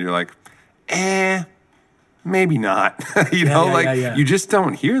something that you're like, maybe not. You just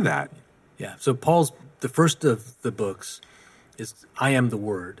don't hear that. Yeah. So the first of the books is I Am the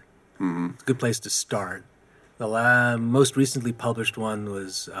Word. Mm-hmm. It's a good place to start. The most recently published one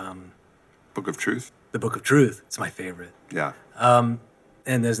was... Book of Truth? The Book of Truth. It's my favorite. Yeah.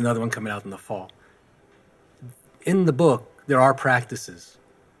 and there's another one coming out in the fall. In the book, there are practices.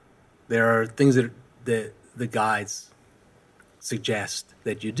 There are things that the guides suggest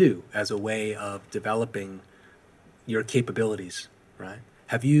that you do as a way of developing your capabilities, right?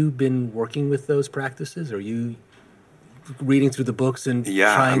 Have you been working with those practices? Are you reading through the books and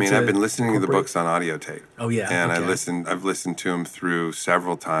I've been listening to the books on audio tape. Oh yeah, and okay. I've listened to them through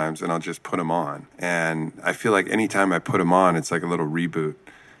several times, and I'll just put them on. And I feel like anytime I put them on, it's like a little reboot.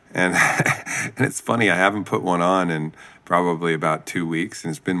 And and it's funny, I haven't put one on in probably about 2 weeks,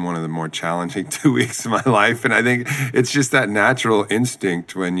 and it's been one of the more challenging 2 weeks of my life. And I think it's just that natural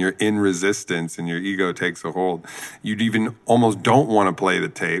instinct when you're in resistance and your ego takes a hold. You'd even almost don't want to play the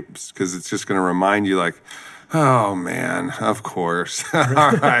tapes because it's just going to remind you like, oh man, of course.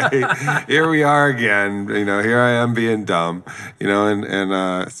 All right, here we are again. Here I am being dumb.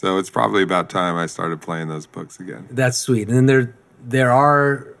 And so it's probably about time I started playing those books again. That's sweet. And then there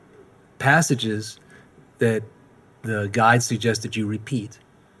are passages that the guides suggest that you repeat,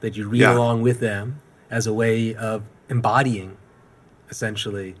 that you read along with them as a way of embodying,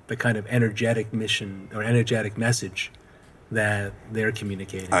 essentially, the kind of energetic mission or energetic message that they're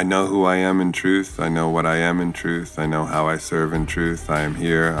communicating. I know who I am in truth. I know what I am in truth. I know how I serve in truth. I am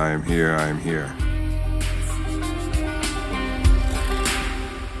here. I am here. I am here.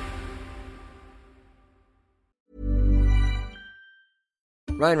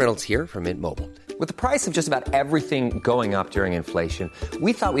 Ryan Reynolds here from Mint Mobile. With the price of just about everything going up during inflation,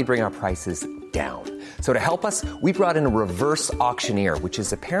 we thought we'd bring our prices down. So to help us, we brought in a reverse auctioneer, which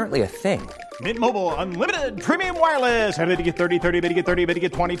is apparently a thing. Mint Mobile Unlimited Premium Wireless. How to get 30, 30, bit to get 30, bit to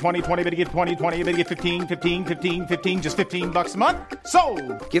get 20, 20, 20, bit to get 20, 20, bit to get 15, 15, 15, 15, just $15 a month?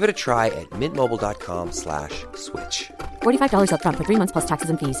 Sold! Give it a try at mintmobile.com/switch. $45 up front for 3 months plus taxes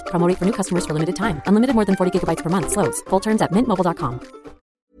and fees. Promo rate for new customers for limited time. Unlimited more than 40 gigabytes per month. Slows full terms at mintmobile.com.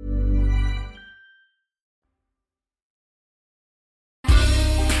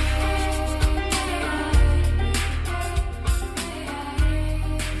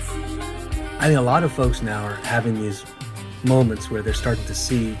 I think a lot of folks now are having these moments where they're starting to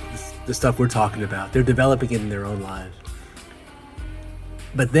see the stuff we're talking about. They're developing it in their own lives.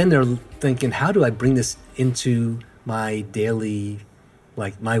 But then they're thinking, how do I bring this into my daily,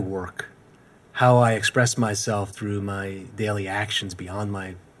 like my work? How I express myself through my daily actions beyond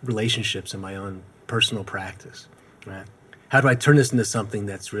my relationships and my own personal practice, right? How do I turn this into something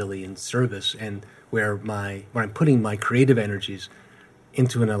that's really in service and where I'm putting my creative energies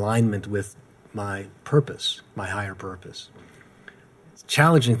into an alignment with my purpose, my higher purpose? It's a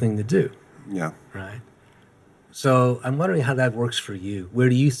challenging thing to do. Yeah. Right. So I'm wondering how that works for you. What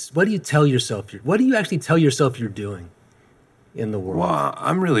do you tell yourself? What do you actually tell yourself you're doing in the world? Well,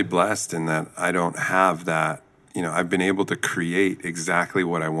 I'm really blessed in that I don't have that. I've been able to create exactly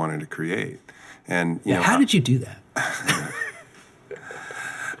what I wanted to create. And how did you do that?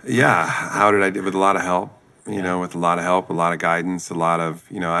 How did I do? With a lot of help. With a lot of help, a lot of guidance, a lot of,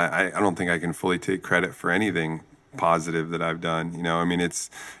 I don't think I can fully take credit for anything positive that I've done.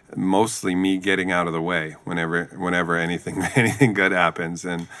 It's mostly me getting out of the way whenever anything good happens.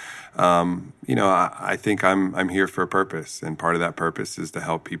 And, I think I'm here for a purpose. And part of that purpose is to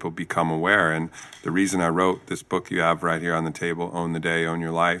help people become aware. And the reason I wrote this book you have right here on the table, Own the Day, Own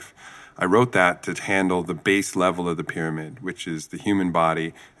Your Life, I wrote that to handle the base level of the pyramid, which is the human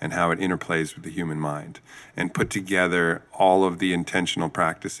body and how it interplays with the human mind, and put together all of the intentional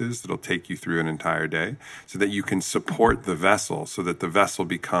practices that'll take you through an entire day so that you can support the vessel, so that the vessel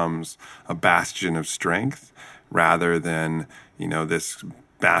becomes a bastion of strength rather than, this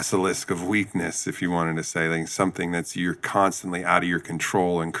basilisk of weakness, if you wanted to say, like something that's you're constantly out of your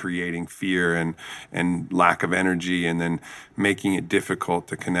control and creating fear and lack of energy and then making it difficult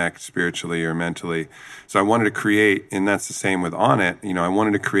to connect spiritually or mentally. So I wanted to create, and that's the same with On It, I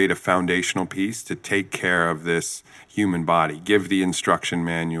wanted to create a foundational piece to take care of this human body, give the instruction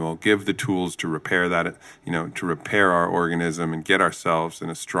manual, give the tools to repair that, to repair our organism and get ourselves in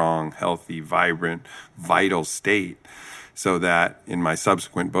a strong, healthy, vibrant, vital state. So that in my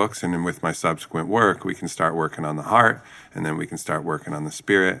subsequent books and with my subsequent work, we can start working on the heart, and then we can start working on the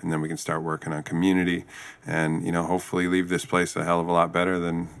spirit, and then we can start working on community, and hopefully leave this place a hell of a lot better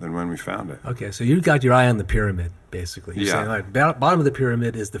than when we found it. Okay, so you got your eye on the pyramid, basically. You're saying, all right, bottom of the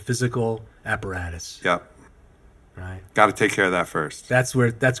pyramid is the physical apparatus. Yep. Right. Got to take care of that first. That's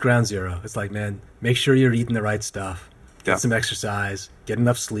ground zero. It's like, man, make sure you're eating the right stuff. Get some exercise. Get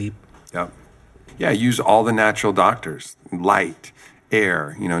enough sleep. Yep. Yeah, use all the natural doctors, light,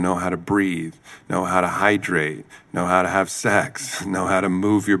 air, know how to breathe, know how to hydrate, know how to have sex, know how to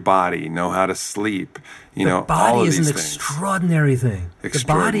move your body, know how to sleep, the body all of is these an things. Extraordinary thing.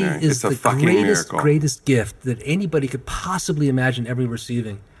 Extraordinary. The body is it's the greatest gift that anybody could possibly imagine ever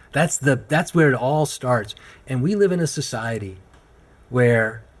receiving. That's where it all starts. And we live in a society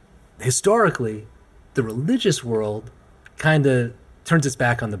where historically the religious world kind of turns its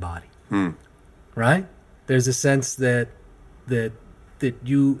back on the body. Right? There's a sense that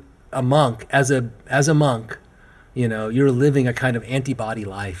you, a monk, as a monk, you're living a kind of antibody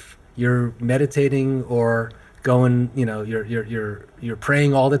life. You're meditating or going, you're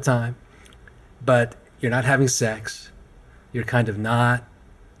praying all the time, but you're not having sex. You're kind of not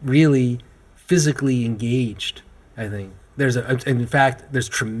really physically engaged, I think. In fact, there's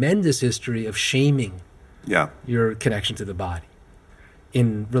tremendous history of shaming your connection to the body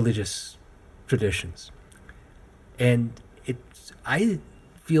in religious traditions. And I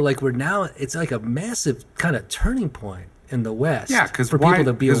feel like it's like a massive kind of turning point in the West. Yeah, because people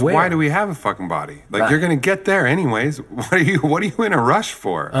to be aware. Why do we have a fucking body? Like, you're going to get there anyways. What are you in a rush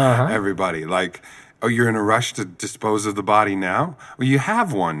for, everybody? Like, you're in a rush to dispose of the body now? Well, you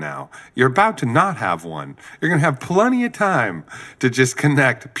have one now. You're about to not have one. You're going to have plenty of time to just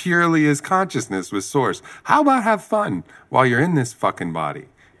connect purely as consciousness with Source. How about have fun while you're in this fucking body?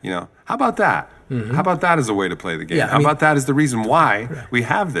 How about that? Mm-hmm. How about that as a way to play the game? How about that as the reason why we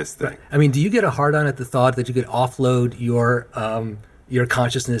have this thing? I mean, do you get a hard-on at the thought that you could offload your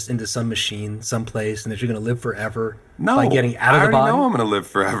consciousness into some machine, someplace, and that you're going to live forever by getting out of the body? I already know I'm going to live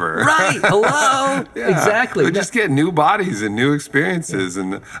forever. Right. Hello. Exactly. We just get new bodies and new experiences,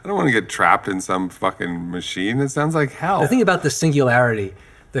 and I don't want to get trapped in some fucking machine. It sounds like hell. The thing about the singularity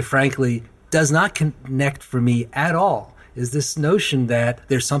that, frankly, does not connect for me at all is this notion that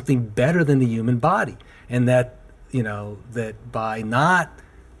there's something better than the human body, and that that by not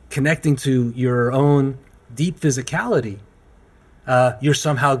connecting to your own deep physicality, you're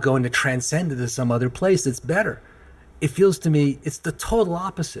somehow going to transcend into some other place that's better. It feels to me it's the total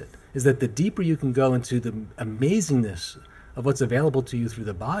opposite, is that the deeper you can go into the amazingness of what's available to you through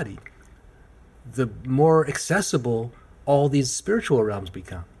the body, the more accessible all these spiritual realms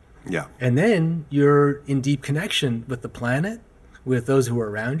become. Yeah. And then you're in deep connection with the planet, with those who are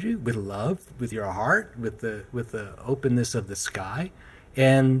around you, with love, with your heart, with the openness of the sky,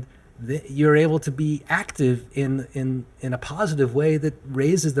 and you're able to be active in a positive way that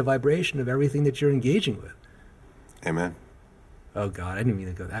raises the vibration of everything that you're engaging with. Amen. Oh God, I didn't mean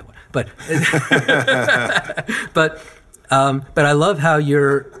to go that way. But but I love how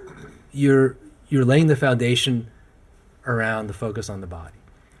you're laying the foundation around the focus on the body.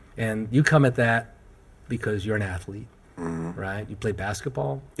 And you come at that because you're an athlete, right? You played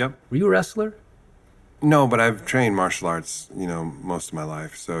basketball. Yep. Were you a wrestler? No, but I've trained martial arts, most of my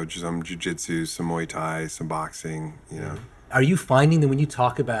life. So some jiu-jitsu, some Muay Thai, some boxing, Are you finding that when you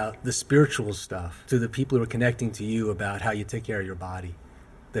talk about the spiritual stuff to the people who are connecting to you about how you take care of your body,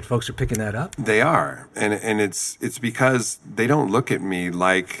 that folks are picking that up? They are. And it's because they don't look at me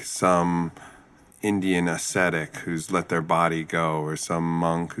like some Indian ascetic who's let their body go, or some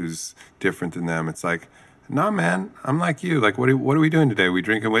monk who's different than them. It's like, nah, man, I'm like you. Like, what are we doing today? We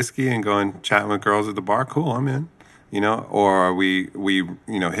drinking whiskey and going chatting with girls at the bar? Cool, I'm in. Or are we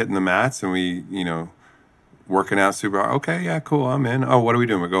hitting the mats and we working out super hard? Okay, yeah, cool, I'm in. Oh, what are we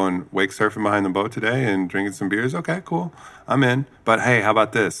doing? We're going wake surfing behind the boat today and drinking some beers? Okay, cool, I'm in. But hey, how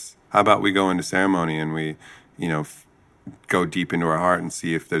about this? How about we go into ceremony and we, go deep into our heart and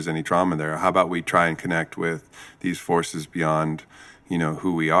see if there's any trauma there? How about we try and connect with these forces beyond,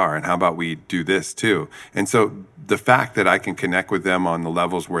 who we are? And how about we do this too? And so the fact that I can connect with them on the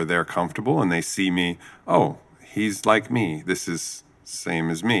levels where they're comfortable and they see me, oh, he's like me. This is same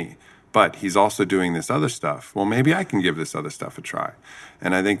as me. But he's also doing this other stuff. Well, maybe I can give this other stuff a try.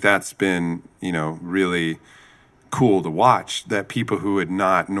 And I think that's been, really cool to watch, that people who would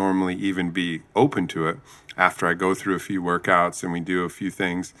not normally even be open to it, after I go through a few workouts and we do a few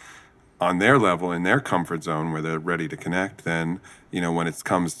things on their level, in their comfort zone where they're ready to connect, then, when it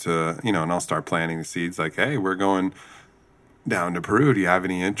comes to, and I'll start planting the seeds like, hey, we're going down to Peru. Do you have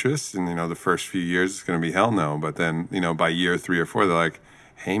any interest? And, the first few years it's going to be hell no. But then, by year 3 or 4, they're like,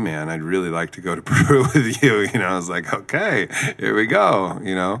 hey, man, I'd really like to go to Peru with you. I was like, okay, here we go,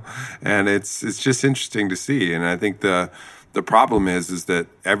 And it's just interesting to see. And I think the problem is that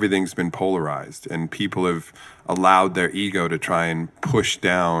everything's been polarized, and people have allowed their ego to try and push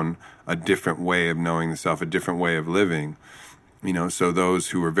down a different way of knowing the self, a different way of living. So those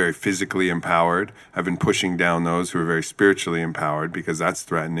who are very physically empowered have been pushing down those who are very spiritually empowered because that's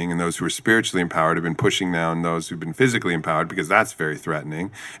threatening. And those who are spiritually empowered have been pushing down those who've been physically empowered because that's very threatening.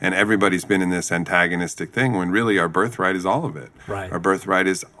 And everybody's been in this antagonistic thing when really our birthright is all of it. Right. Our birthright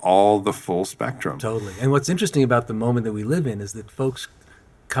is all the full spectrum. Totally. And what's interesting about the moment that we live in is that folks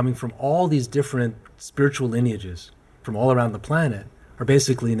coming from all these different spiritual lineages from all around the planet are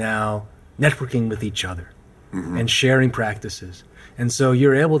basically now networking with each other. Mm-hmm. And sharing practices. And so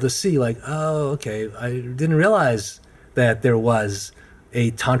you're able to see like, oh, okay, I didn't realize that there was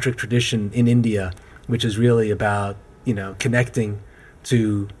a tantric tradition in India, which is really about, connecting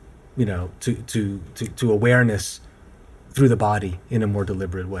to, to awareness through the body in a more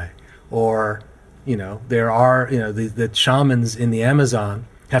deliberate way. Or, there are, the shamans in the Amazon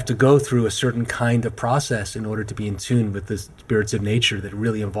have to go through a certain kind of process in order to be in tune with the spirits of nature that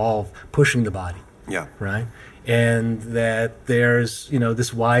really involve pushing the body. Yeah. Right. And that there's,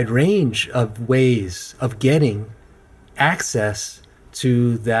 this wide range of ways of getting access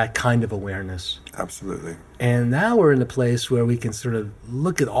to that kind of awareness. Absolutely. And now we're in a place where we can sort of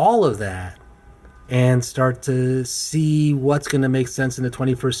look at all of that and start to see what's going to make sense in the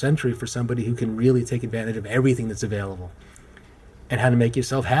 21st century for somebody who can really take advantage of everything that's available and how to make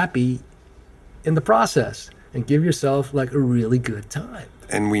yourself happy in the process and give yourself like a really good time.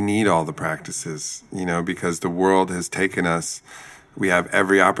 And we need all the practices, because the world has taken us. We have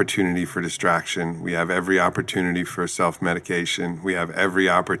every opportunity for distraction. We have every opportunity for self-medication. We have every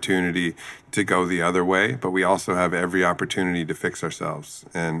opportunity to go the other way, but we also have every opportunity to fix ourselves.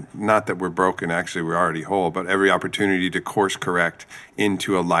 And not that we're broken, actually, we're already whole, but every opportunity to course correct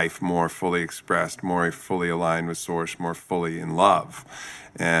into a life more fully expressed, more fully aligned with Source, more fully in love.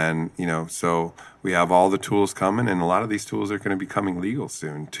 And, so we have all the tools coming, and a lot of these tools are going to be coming legal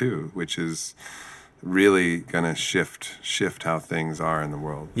soon, too, which is really going to shift how things are in the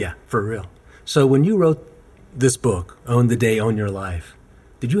world. Yeah, for real. So when you wrote this book, Own the Day, Own Your Life,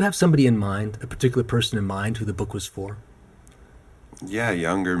 did you have somebody in mind, a particular person in mind who the book was for? Yeah,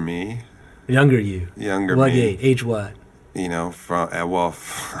 younger me. Younger you? Younger what me. What age what?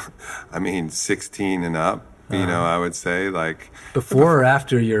 16 and up, I would say. Like before or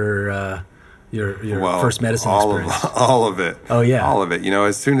after your first medicine experience? All of it. Oh, yeah. All of it.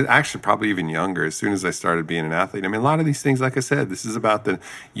 As soon as, actually probably even younger, as soon as I started being an athlete. I mean, a lot of these things, like I said, this is about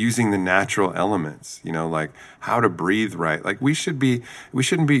using the natural elements, like how to breathe right. Like we shouldn't be,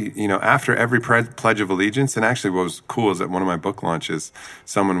 after every Pledge of Allegiance, and actually what was cool is that one of my book launches,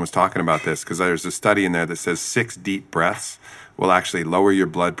 someone was talking about this because there's a study in there that says 6 deep breaths will actually lower your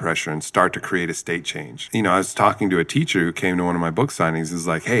blood pressure and start to create a state change. I was talking to a teacher who came to one of my book signings. Is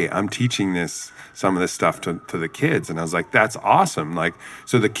like, hey, I'm teaching some of this stuff to the kids. And I was like, that's awesome. Like,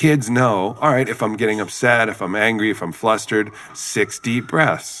 so the kids know, all right, if I'm getting upset, if I'm angry, if I'm flustered, 6 deep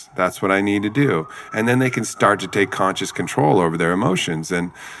breaths. That's what I need to do. And then they can start to take conscious control over their emotions.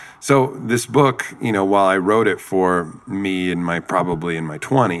 And so this book, while I wrote it for me probably in my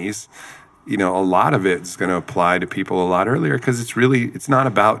 20s, a lot of it is going to apply to people a lot earlier because it's not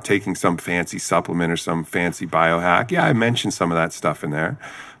about taking some fancy supplement or some fancy biohack. Yeah, I mentioned some of that stuff in there,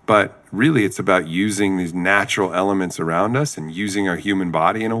 but really it's about using these natural elements around us and using our human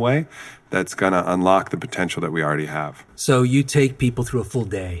body in a way that's going to unlock the potential that we already have. So you take people through a full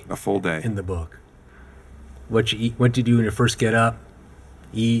day. A full day. In the book. What you eat, what you do when you first get up,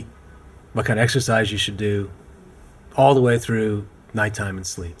 eat, what kind of exercise you should do, all the way through nighttime and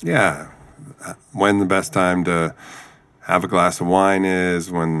sleep. Yeah. When the best time to have a glass of wine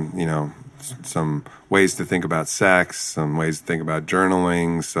is, when, some ways to think about sex, some ways to think about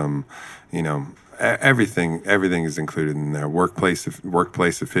journaling, some, everything is included in there. Workplace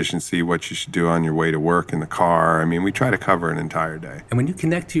efficiency, what you should do on your way to work in the car. I mean, we try to cover an entire day. And when you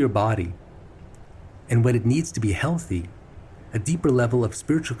connect to your body and what it needs to be healthy, a deeper level of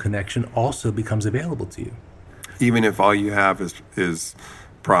spiritual connection also becomes available to you. Even if all you have is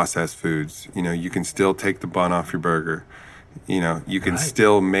processed foods, you can still take the bun off your burger. You can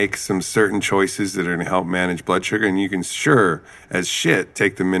still make some certain choices that are going to help manage blood sugar, and you can sure as shit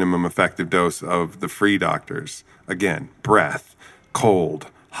take the minimum effective dose of the free doctors. Again, breath, cold,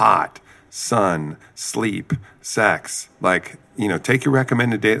 hot, sun, sleep, sex. Like, take your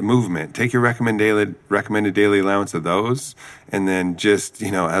recommended movement, take your recommended daily allowance of those, and then just,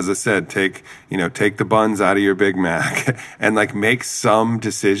 as I said, take the buns out of your Big Mac and make some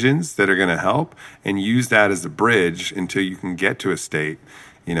decisions that are going to help and use that as a bridge until you can get to a state.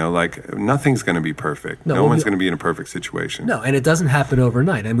 Nothing's going to be perfect. No one's going to be in a perfect situation. No, and it doesn't happen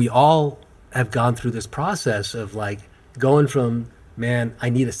overnight. And we all have gone through this process of going from, man, I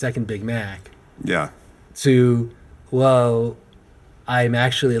need a second Big Mac. Yeah. To, whoa, I'm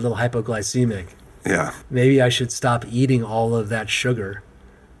actually a little hypoglycemic. Yeah. Maybe I should stop eating all of that sugar.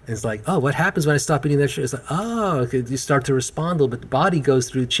 And it's like, oh, what happens when I stop eating that sugar? It's like, oh, okay, you start to respond a little bit. The body goes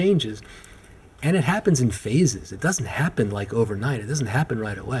through changes. And it happens in phases. It doesn't happen like overnight. It doesn't happen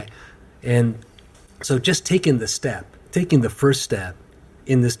right away. And so just taking the first step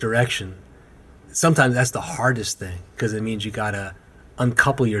in this direction, sometimes that's the hardest thing, because it means you got to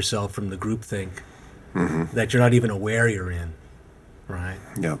uncouple yourself from the groupthink that you're not even aware you're in, right?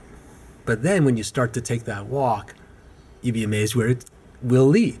 Yep. But then when you start to take that walk, you'd be amazed where it will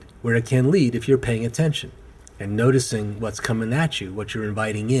lead, where it can lead if you're paying attention and noticing what's coming at you, what you're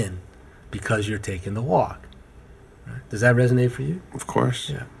inviting in because you're taking the walk. Right? Does that resonate for you? Of course.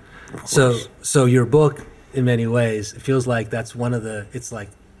 Yeah. Of course. So your book, in many ways, it feels like that's one of the,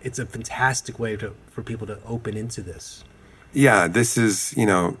 it's a fantastic way for people to open into this. Yeah, this is,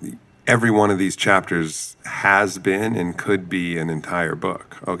 every one of these chapters has been and could be an entire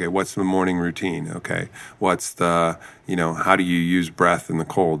book. Okay, what's the morning routine? Okay, what's the, how do you use breath in the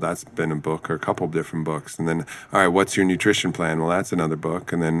cold? That's been a book or a couple of different books. And then, all right, what's your nutrition plan? Well, that's another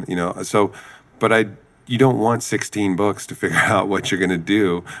book. And then, you don't want 16 books to figure out what you're going to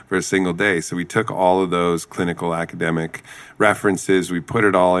do for a single day. So we took all of those clinical academic references, we put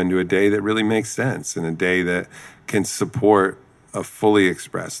it all into a day that really makes sense, and a day that can support a fully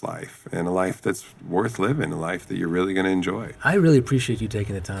expressed life, and a life that's worth living, a life that you're really going to enjoy. I really appreciate you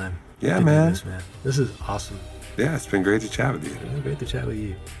taking the time. Yeah, man. This is awesome. Yeah, it's been great to chat with you. It's been great to chat with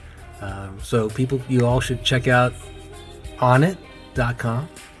you. So people, you all should check out onit.com,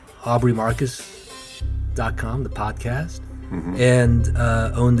 AubreyMarcus.com, the podcast, and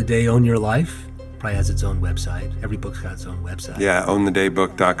Own the Day, Own Your Life. Probably has its own website. Every book's got its own website. Yeah,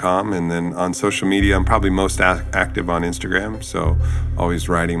 ownthedaybook.com. And then on social media, I'm probably most active on Instagram, so always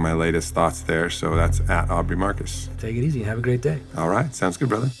writing my latest thoughts there. So that's at Aubrey Marcus. Take it easy and have a great day. All right. Sounds good,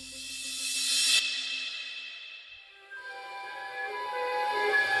 brother.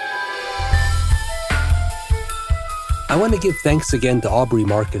 I want to give thanks again to Aubrey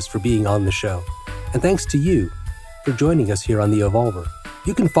Marcus for being on the show. And thanks to you for joining us here on The Evolver.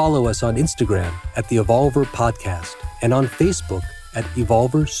 You can follow us on Instagram at The Evolver Podcast and on Facebook at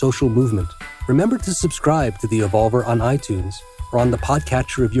Evolver Social Movement. Remember to subscribe to The Evolver on iTunes or on the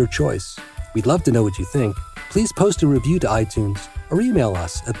podcatcher of your choice. We'd love to know what you think. Please post a review to iTunes or email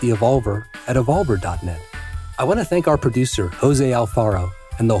us at theevolver@evolver.net. I want to thank our producer, Jose Alfaro,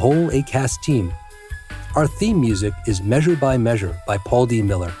 and the whole ACAST team. Our theme music is Measure by Measure by Paul D.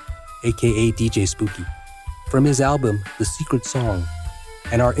 Miller, a.k.a. DJ Spooky, from his album The Secret Song.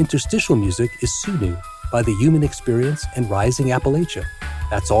 And our interstitial music is Sunu by The Human Experience and Rising Appalachia.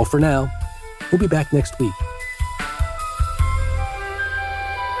 That's all for now. We'll be back next week.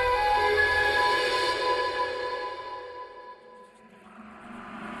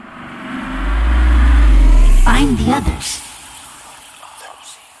 Find the others.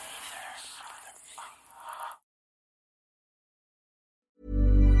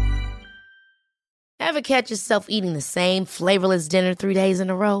 Ever catch yourself eating the same flavorless dinner 3 days in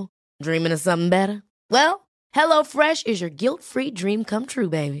a row? Dreaming of something better? Well, HelloFresh is your guilt-free dream come true,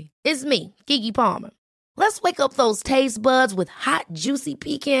 baby. It's me, Keke Palmer. Let's wake up those taste buds with hot, juicy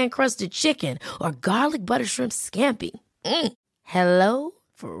pecan-crusted chicken or garlic butter shrimp scampi. Hello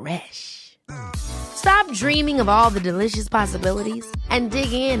Fresh. Stop dreaming of all the delicious possibilities and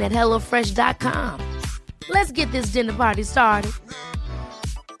dig in at HelloFresh.com. Let's get this dinner party started.